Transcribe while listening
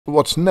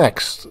What's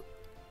next?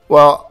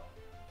 Well,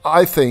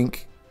 I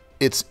think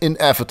it's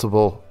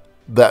inevitable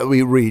that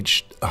we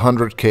reach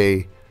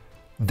 100K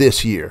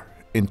this year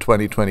in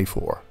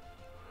 2024.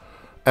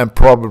 And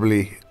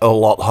probably a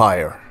lot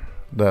higher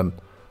than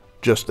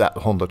just that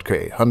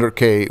 100K.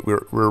 100K,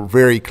 we're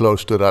very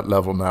close to that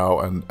level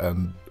now.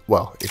 And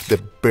well, if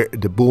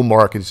the bull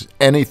market is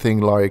anything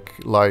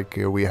like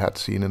we had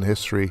seen in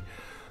history,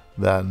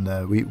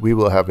 then we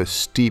will have a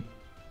steep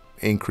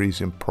increase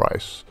in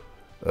price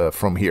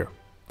from here.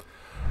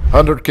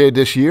 100K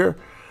this year.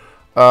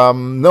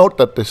 Note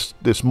that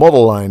this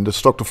model line, the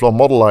stock to flow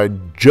model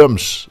line,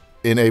 jumps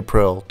in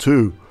April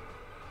to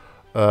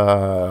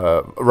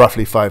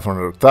roughly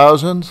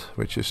 500,000,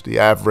 which is the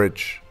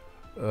average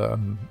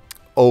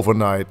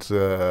overnight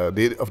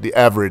of the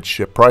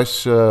average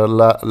price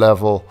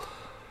level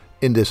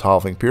in this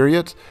halving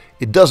period.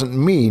 It doesn't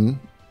mean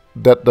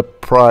that the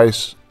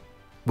price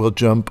will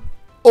jump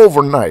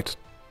overnight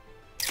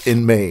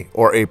in May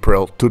or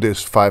April to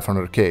this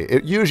 500K.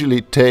 It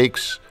usually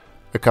takes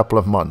a couple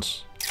of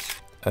months.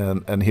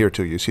 And here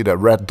too, you see the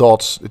red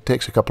dots. It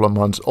takes a couple of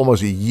months,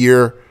 almost a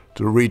year,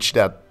 to reach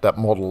that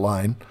model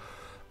line.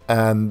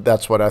 And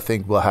that's what I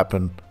think will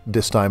happen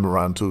this time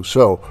around too.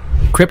 So,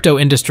 crypto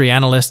industry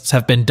analysts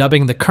have been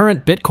dubbing the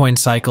current Bitcoin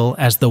cycle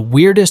as the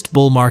weirdest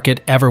bull market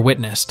ever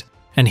witnessed.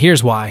 And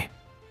here's why.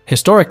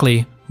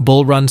 Historically,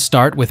 bull runs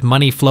start with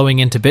money flowing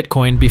into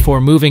Bitcoin before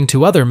moving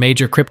to other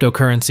major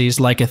cryptocurrencies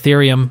like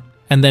Ethereum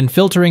and then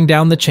filtering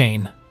down the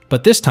chain.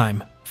 But this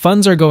time,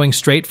 funds are going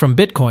straight from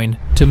Bitcoin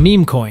to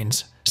meme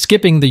coins,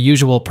 skipping the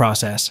usual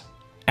process.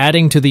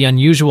 Adding to the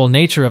unusual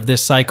nature of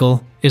this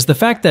cycle is the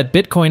fact that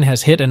Bitcoin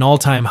has hit an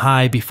all-time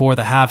high before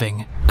the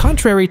halving,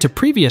 contrary to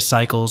previous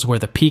cycles where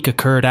the peak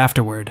occurred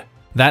afterward.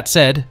 That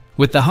said,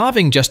 with the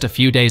halving just a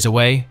few days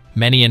away,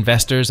 many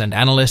investors and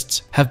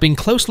analysts have been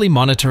closely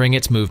monitoring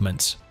its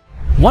movements.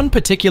 One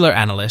particular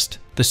analyst,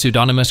 the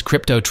pseudonymous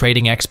crypto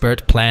trading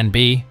expert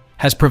PlanB,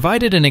 has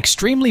provided an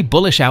extremely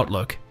bullish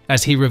outlook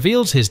as he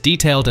reveals his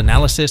detailed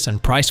analysis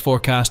and price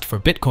forecast for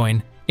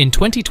Bitcoin in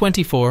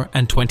 2024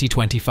 and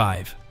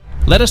 2025.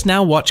 Let us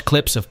now watch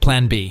clips of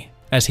PlanB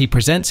as he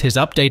presents his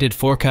updated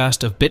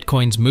forecast of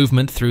Bitcoin's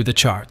movement through the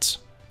charts.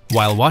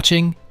 While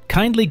watching,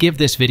 kindly give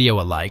this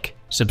video a like,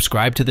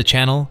 subscribe to the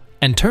channel,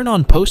 and turn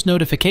on post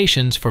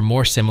notifications for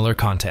more similar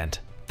content.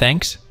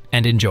 Thanks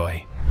and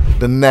enjoy.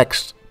 the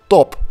next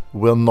top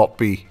will not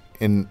be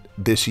in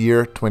this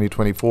year,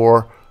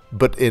 2024,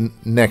 but in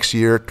next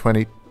year,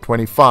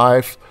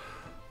 2025.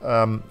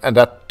 And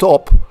that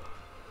top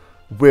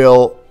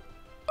will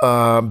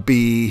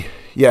be,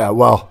 yeah,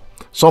 well,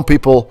 some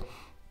people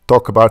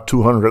talk about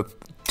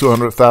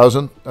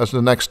 200,000 as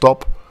the next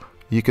top.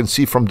 You can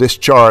see from this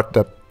chart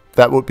that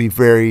that would be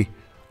very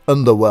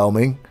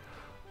underwhelming.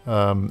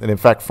 And in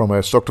fact, from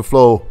a stock to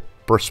flow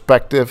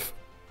perspective,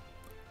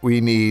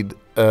 we need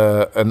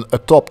a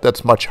top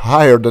that's much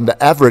higher than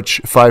the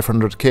average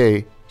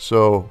 500K.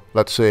 So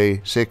let's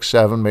say 6,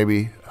 7,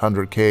 maybe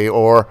 100K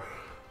or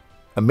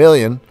a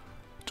million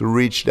to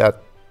reach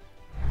that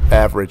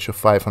average of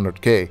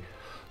 500K.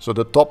 So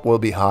the top will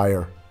be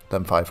higher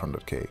than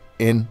 500K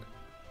in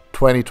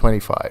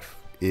 2025.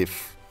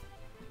 If,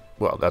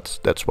 well,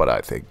 that's what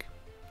I think.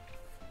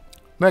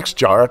 Next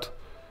chart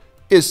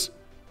is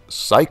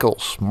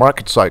cycles,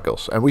 market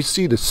cycles, and we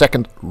see the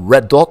second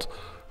red dot.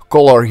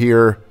 Color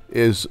here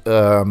is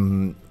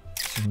the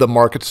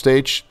market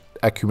stage.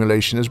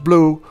 Accumulation is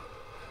blue.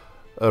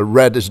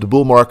 Red is the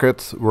bull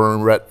market. We're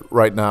in red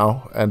right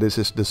now, and this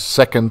is the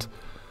second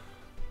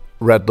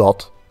red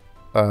dot.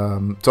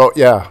 So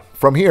yeah,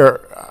 from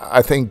here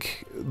I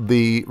think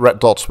the red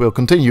dots will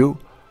continue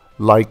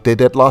like they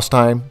did last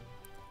time,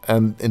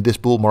 and in this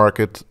bull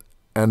market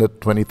and the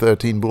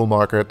 2013 bull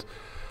market,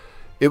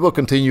 it will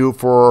continue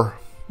for,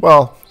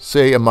 well,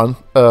 say a month,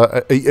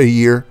 a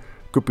year.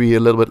 Could be a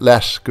little bit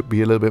less, could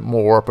be a little bit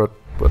more, but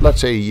let's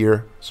say a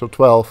year. So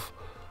 12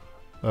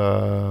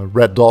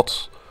 red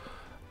dots,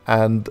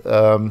 and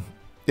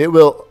there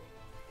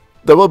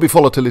will be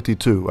volatility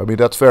too. I mean,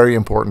 that's very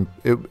important.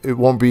 It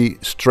won't be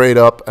straight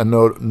up and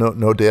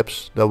no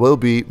dips. There will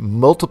be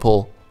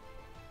multiple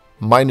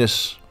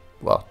minus,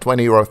 well,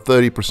 20 or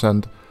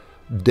 30%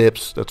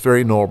 dips. That's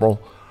very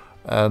normal.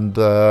 And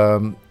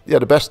yeah,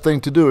 the best thing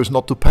to do is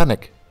not to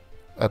panic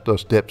at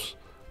those dips.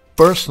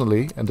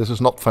 Personally, and this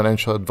is not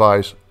financial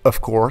advice, of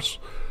course,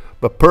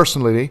 but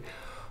personally,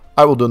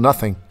 I will do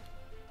nothing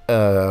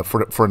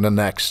for the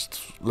next,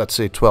 let's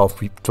say,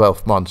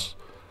 12 months.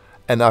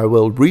 And I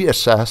will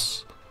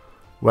reassess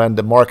when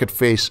the market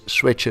phase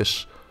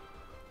switches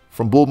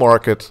from bull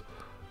market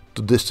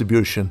to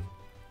distribution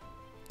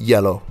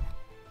yellow.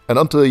 And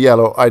until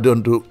yellow, I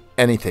don't do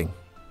anything.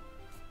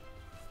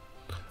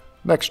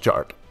 Next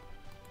chart.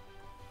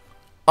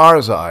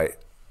 RSI.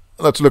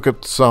 Let's look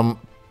at some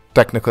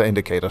technical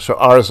indicators. So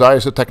RSI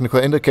is a technical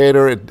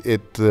indicator.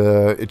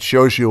 It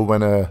shows you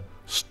when a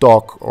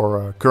stock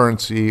or a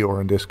currency,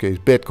 or in this case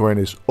Bitcoin,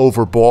 is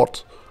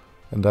overbought,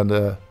 and then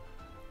the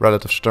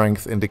relative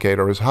strength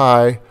indicator is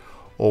high,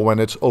 or when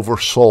it's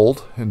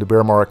oversold in the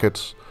bear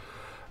markets.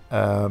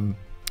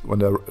 when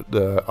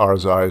the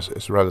RSI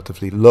is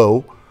relatively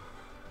low.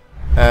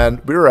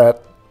 And we're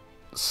at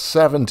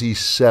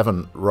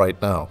 77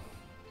 right now.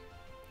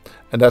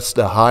 And that's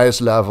the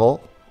highest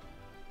level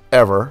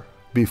ever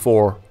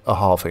before a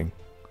halving.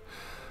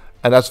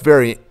 And that's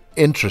very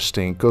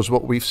interesting, because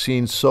what we've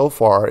seen so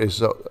far is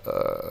the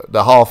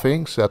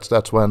halvings.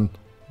 That's when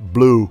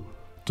blue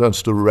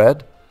turns to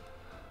red.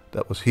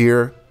 That was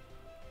here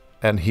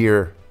and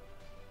here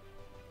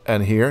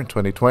and here in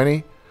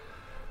 2020.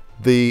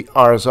 The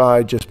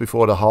RSI just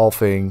before the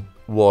halving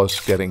was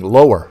getting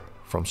lower,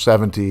 from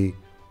 70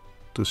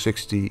 to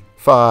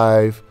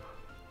 65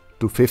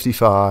 to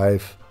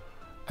 55,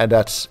 and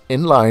that's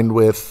in line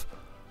with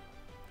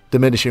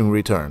diminishing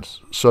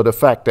returns. So the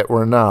fact that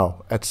we're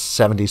now at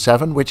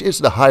 77, which is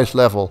the highest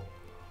level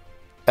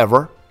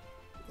ever,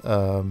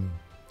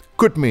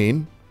 could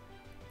mean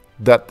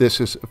that this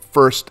is a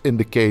first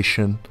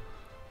indication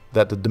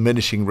that the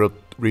diminishing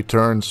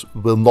returns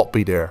will not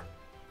be there,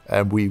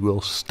 and we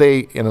will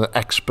stay in an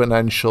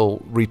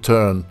exponential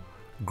return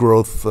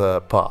growth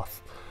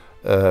path,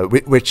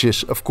 which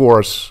is of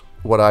course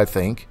what I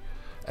think,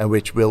 and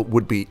which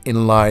would be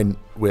in line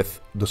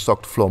with the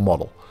stock to flow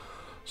model.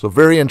 So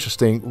very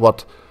interesting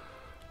what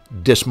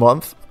this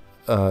month,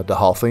 the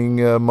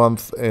halving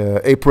month,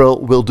 April,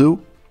 will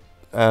do,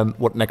 and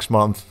what next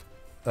month,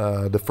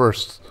 the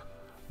first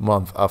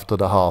month after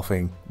the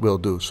halving, will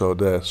do. So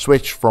the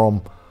switch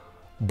from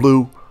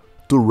blue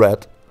to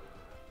red,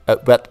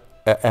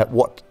 at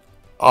what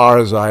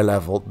RSI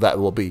level that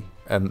will be,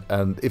 and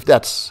if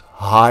that's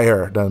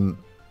higher than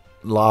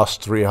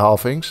last three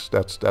halvings,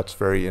 that's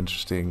very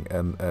interesting,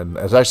 and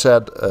as I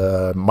said,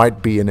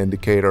 might be an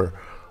indicator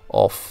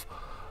of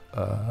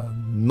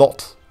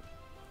not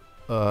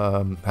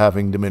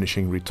having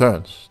diminishing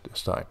returns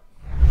this time.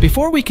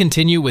 Before we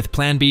continue with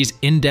PlanB's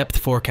in-depth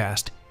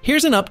forecast,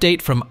 here's an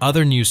update from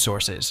other news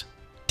sources.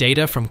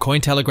 Data from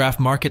Cointelegraph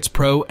Markets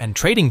Pro and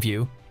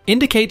TradingView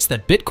indicates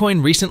that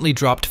Bitcoin recently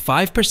dropped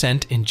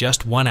 5% in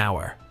just 1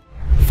 hour.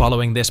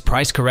 Following this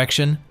price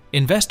correction,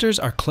 investors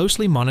are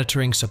closely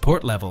monitoring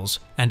support levels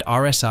and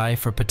RSI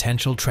for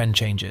potential trend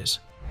changes.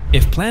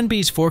 If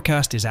PlanB's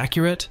forecast is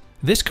accurate,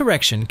 this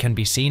correction can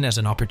be seen as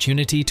an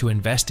opportunity to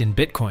invest in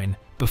Bitcoin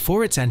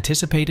before its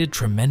anticipated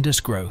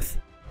tremendous growth.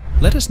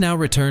 Let us now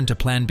return to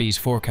PlanB's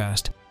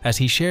forecast as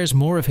he shares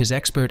more of his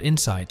expert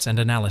insights and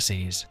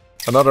analyses.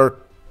 Another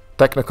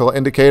technical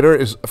indicator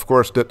is, of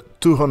course, the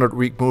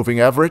 200-week moving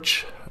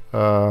average.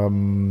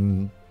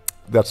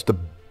 That's the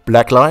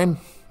black line.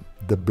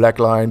 The black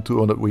line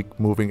 200-week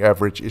moving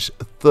average is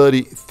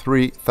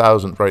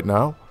 33,000 right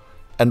now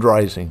and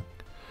rising.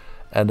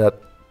 And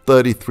that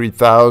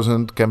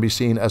 33,000 can be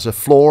seen as a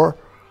floor.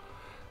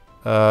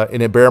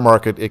 In a bear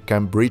market, it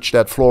can breach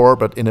that floor,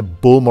 but in a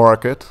bull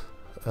market,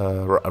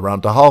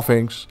 around the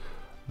halvings,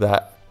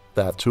 that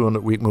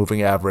 200-week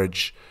moving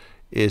average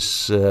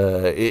is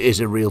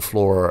a real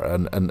floor,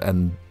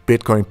 and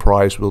Bitcoin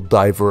price will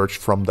diverge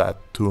from that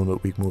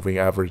 200-week moving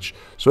average.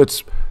 So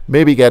it's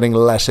maybe getting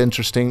less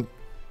interesting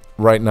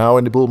right now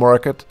in the bull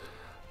market,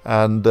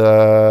 and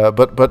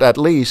but at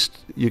least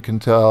you can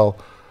tell,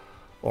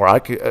 or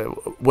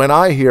when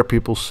I hear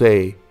people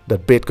say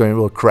that Bitcoin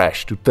will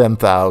crash to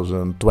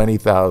 10,000,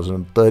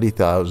 20,000,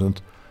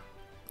 30,000,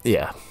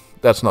 yeah,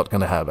 that's not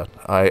going to happen.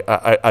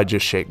 I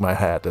just shake my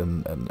head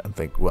and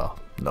think, well,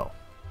 no.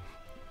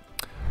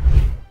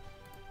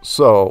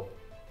 So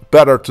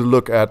better to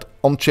look at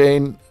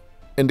on-chain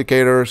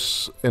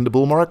indicators in the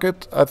bull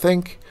market, I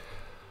think.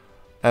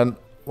 And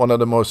one of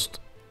the most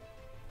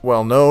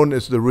well-known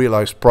is the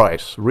realized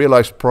price.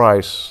 Realized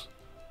price,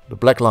 the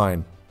black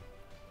line,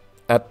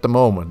 at the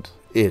moment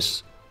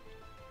is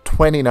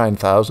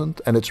 29,000,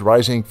 and it's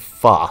rising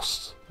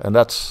fast. And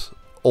that's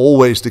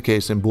always the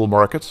case in bull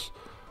markets.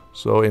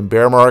 So in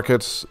bear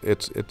markets,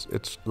 it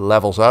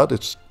levels out,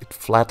 it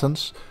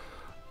flattens,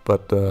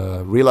 but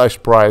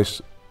realized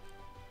price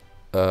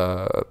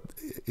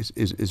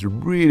is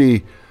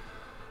really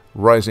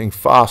rising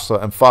faster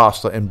and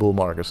faster in bull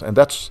markets, and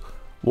that's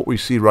what we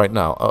see right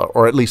now,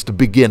 or at least the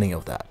beginning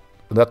of that.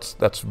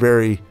 That's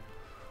very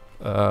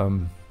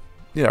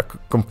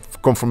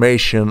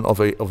confirmation of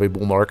a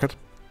bull market.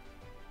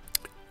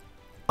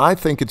 I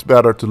think it's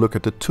better to look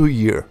at the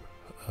 2-year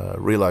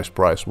realized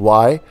price.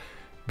 Why?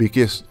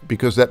 Because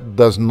that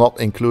does not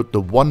include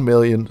the 1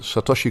 million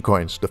Satoshi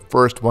coins, the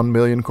first 1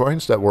 million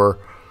coins that were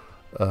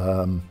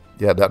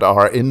that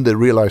are in the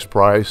realized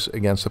price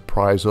against a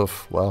price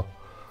of, well,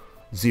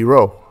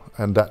 0,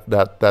 and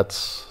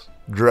that's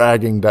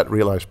dragging that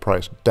realized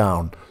price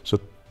down. So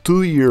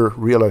 2-year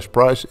realized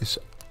price is,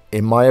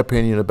 in my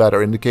opinion, a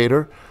better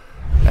indicator,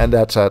 and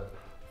that's at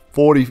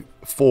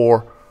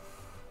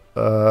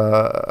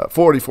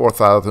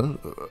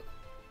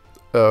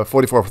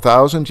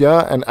 44,000,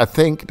 yeah, and I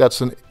think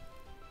that's an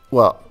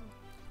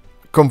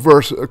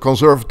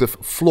conservative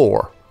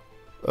floor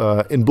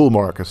in bull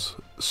markets.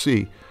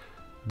 See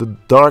the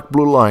dark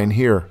blue line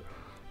here.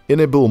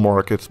 In a bull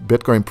market,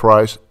 Bitcoin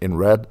price in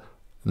red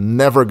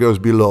never goes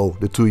below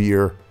the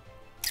 2-year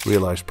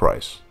realized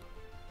price.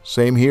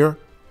 Same here,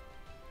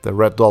 The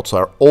red dots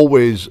are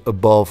always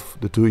above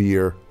the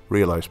 2-year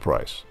realized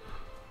price.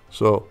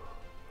 So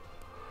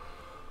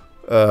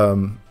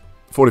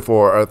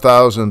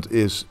 44,000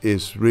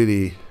 is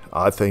really,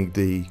 I think,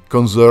 the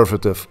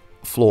conservative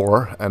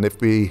floor. And if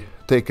we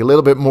take a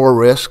little bit more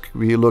risk,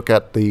 we look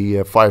at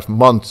the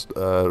 5-month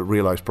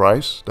realized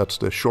price. That's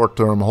the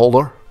short-term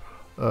holder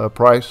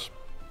price,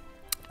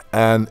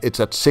 and it's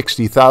at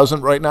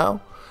 60,000 right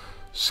now.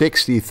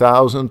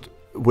 60,000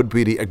 would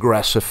be the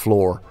aggressive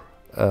floor,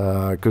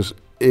 because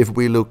if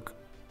we look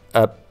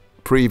at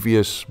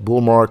previous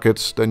bull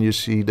markets, then you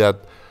see that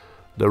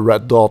the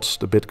red dots,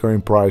 the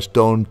Bitcoin price,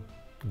 don't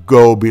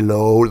go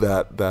below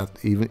that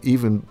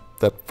even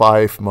that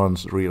 5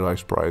 months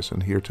realized price.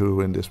 And here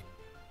too, in this,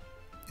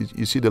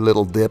 you see the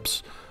little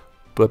dips,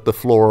 but the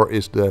floor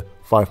is the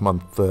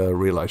 5-month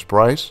realized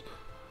price,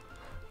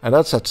 and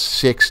that's at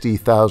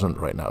 60,000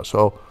 right now.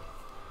 So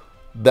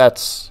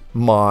that's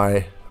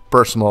my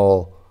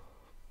personal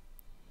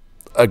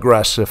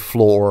aggressive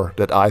floor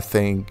that I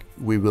think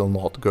we will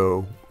not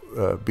go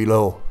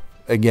below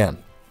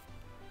again.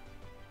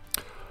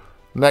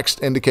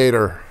 Next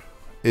indicator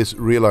is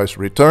realized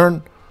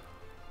return.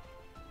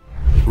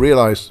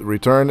 Realized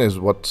return is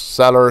what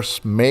sellers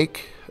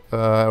make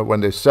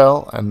when they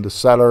sell, and the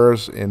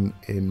sellers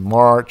in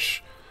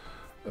March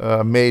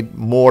made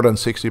more than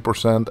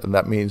 60%, and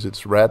that means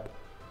it's red.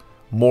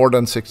 More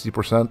than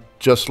 60%,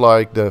 just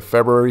like the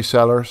February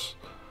sellers,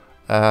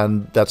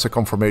 and that's a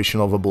confirmation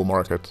of a bull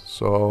market.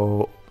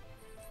 So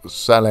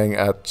selling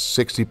at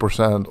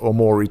 60% or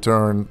more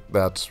return,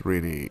 that's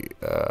really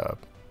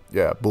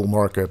bull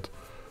market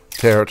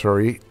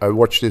territory. I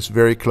watch this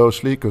very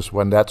closely, because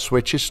when that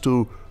switches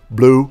to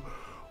blue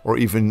or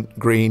even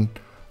green,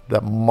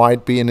 that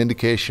might be an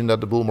indication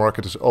that the bull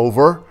market is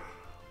over,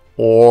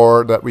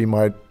 or that we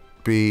might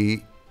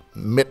be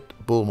mid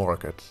bull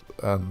market,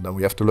 and then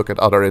we have to look at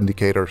other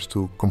indicators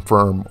to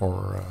confirm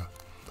or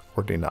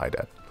deny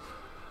that.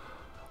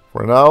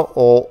 For now,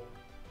 all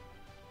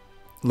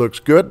looks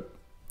good,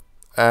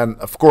 and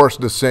of course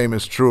the same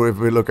is true if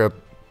we look at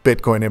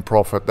Bitcoin in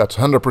profit. That's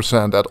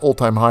 100% at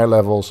all-time high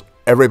levels.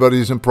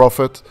 Everybody's in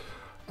profit,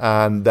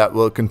 and that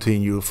will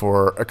continue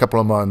for a couple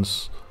of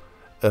months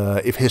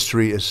if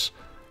history is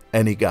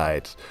any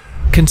guide.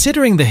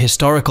 Considering the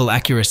historical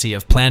accuracy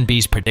of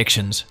PlanB's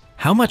predictions,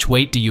 how much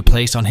weight do you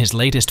place on his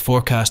latest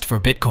forecast for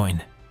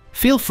Bitcoin?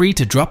 Feel free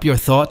to drop your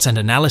thoughts and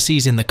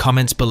analyses in the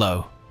comments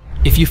below.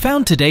 If you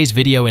found today's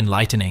video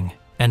enlightening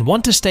and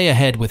want to stay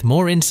ahead with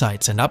more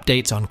insights and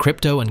updates on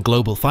crypto and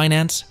global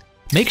finance,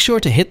 make sure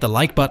to hit the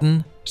like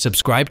button,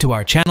 subscribe to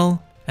our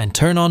channel, and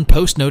turn on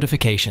post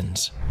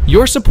notifications.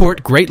 Your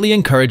support greatly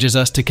encourages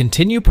us to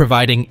continue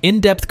providing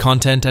in-depth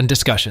content and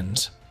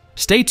discussions.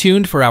 Stay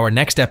tuned for our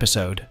next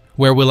episode,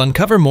 where we'll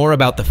uncover more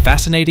about the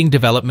fascinating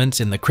developments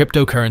in the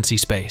cryptocurrency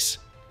space.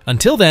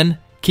 Until then,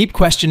 keep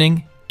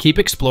questioning, keep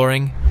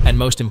exploring, and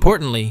most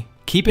importantly,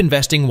 keep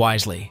investing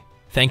wisely.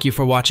 Thank you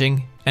for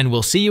watching, and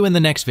we'll see you in the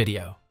next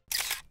video.